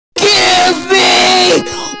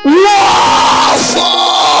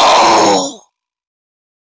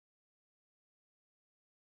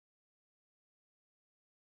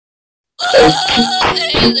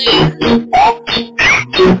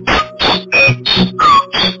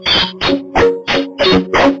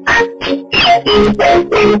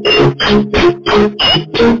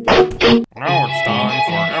Now it's time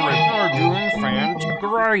for everything. You're doing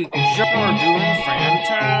great. You're doing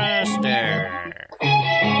fantastic.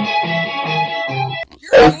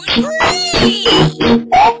 You're doing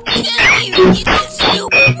great! Tell you, get this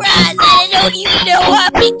stupid prize and I don't even know I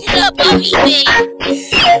picked it up on eBay.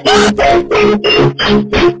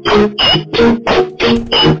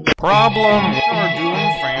 Problem. You're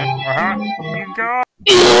doing You got.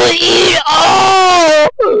 You eat all!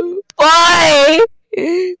 Why?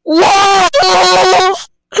 Waffle!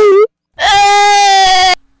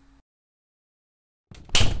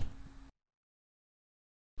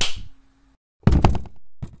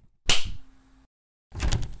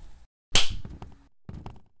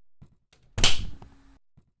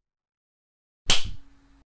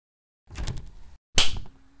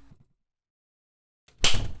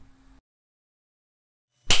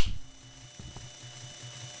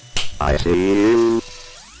 I see you,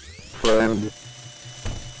 friend.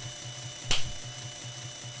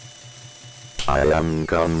 I am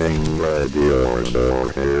coming, ready your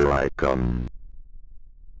door, here I come.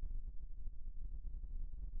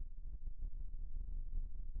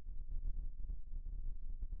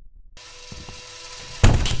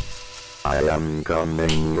 I am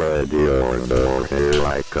coming, ready your door, here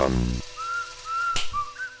I come.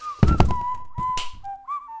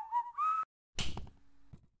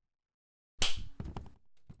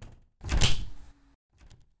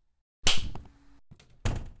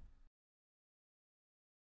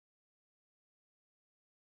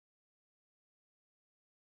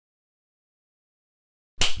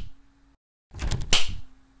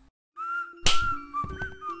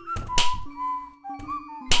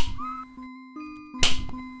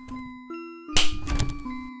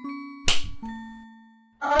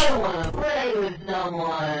 I wanna play with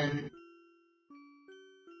someone.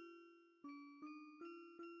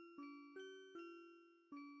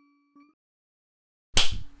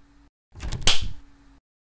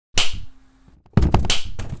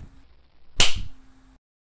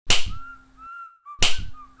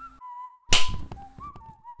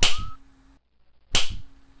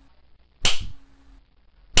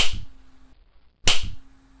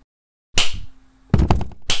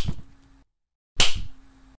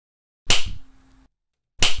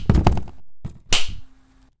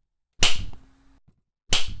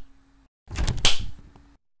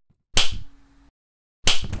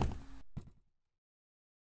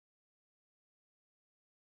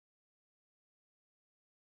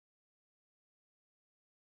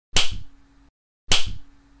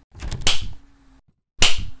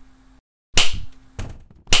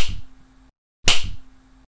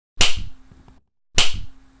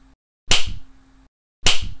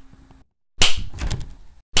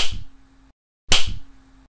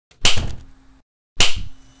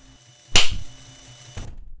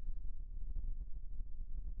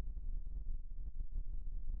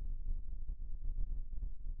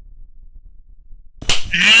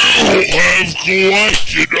 You have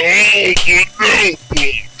collected all the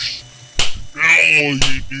notebooks. Now all you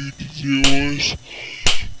need to do is...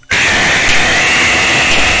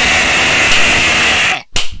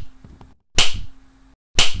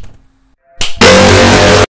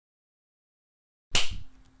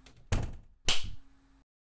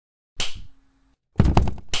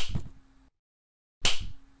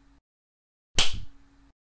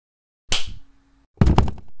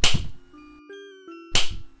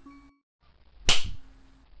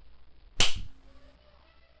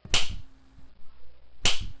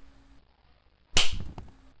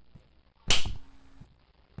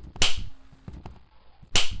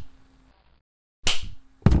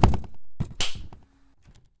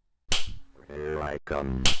 Here I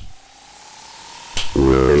come.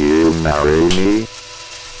 Will you marry me?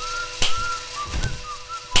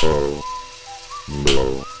 Oh,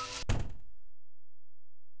 no.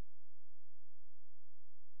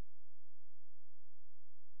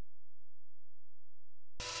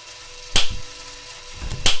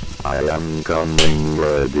 I am coming,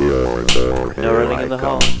 ready your door, No here running I in the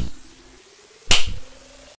come. hall.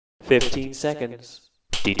 15 seconds.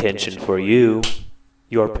 Detention for you.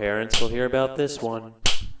 Your parents will hear about this one.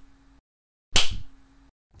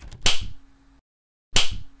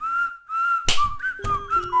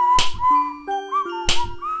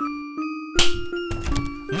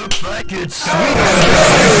 Looks like it's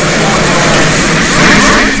sweet.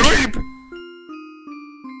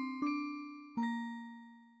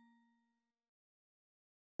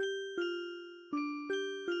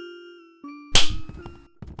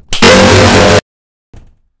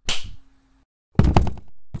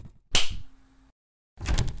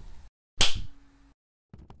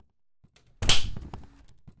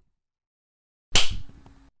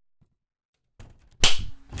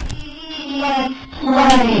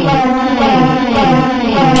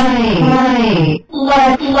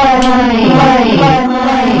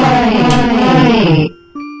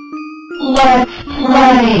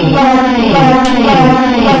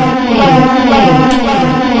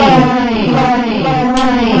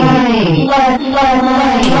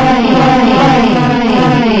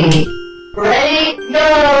 Ready?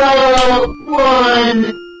 Go! 1,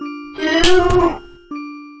 2...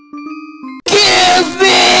 Give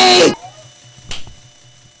me!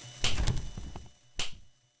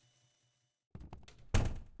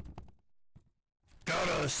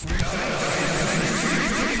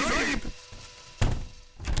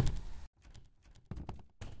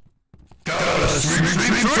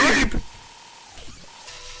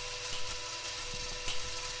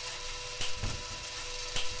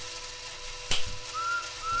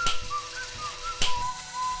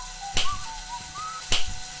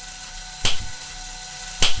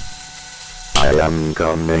 I am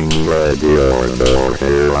coming, ready or no,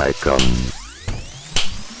 here I come.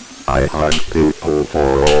 I hug people for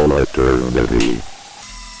all eternity.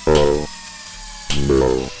 Oh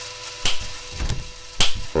no.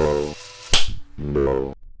 Oh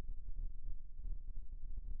no.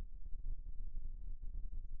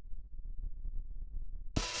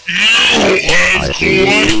 You have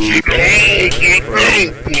collected all the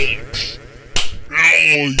notebooks. Now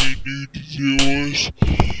all you need to do is...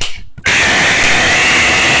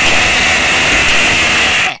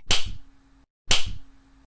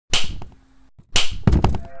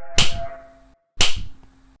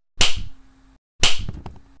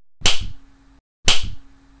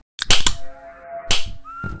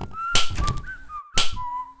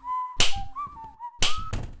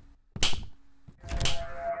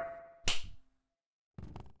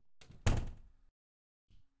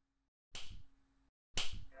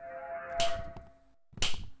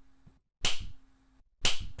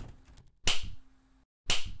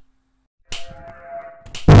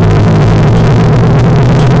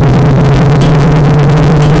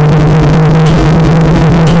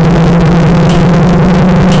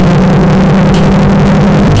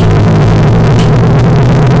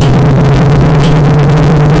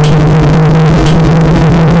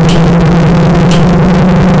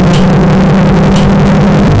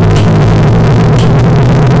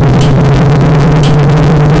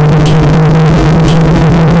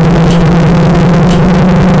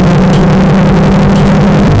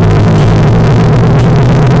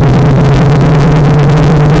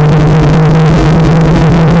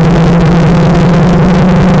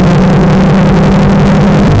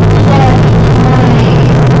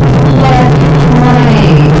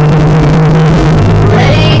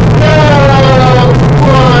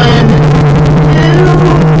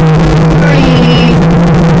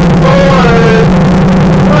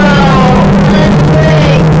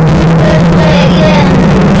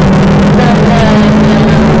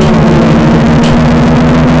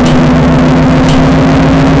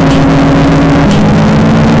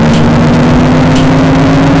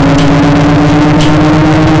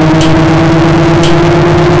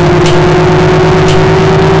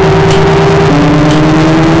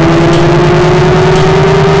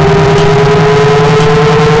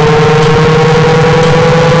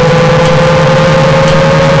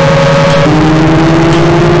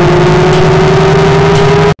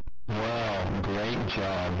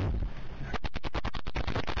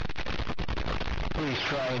 Please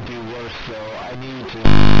try and do worse though. I need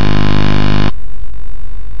to...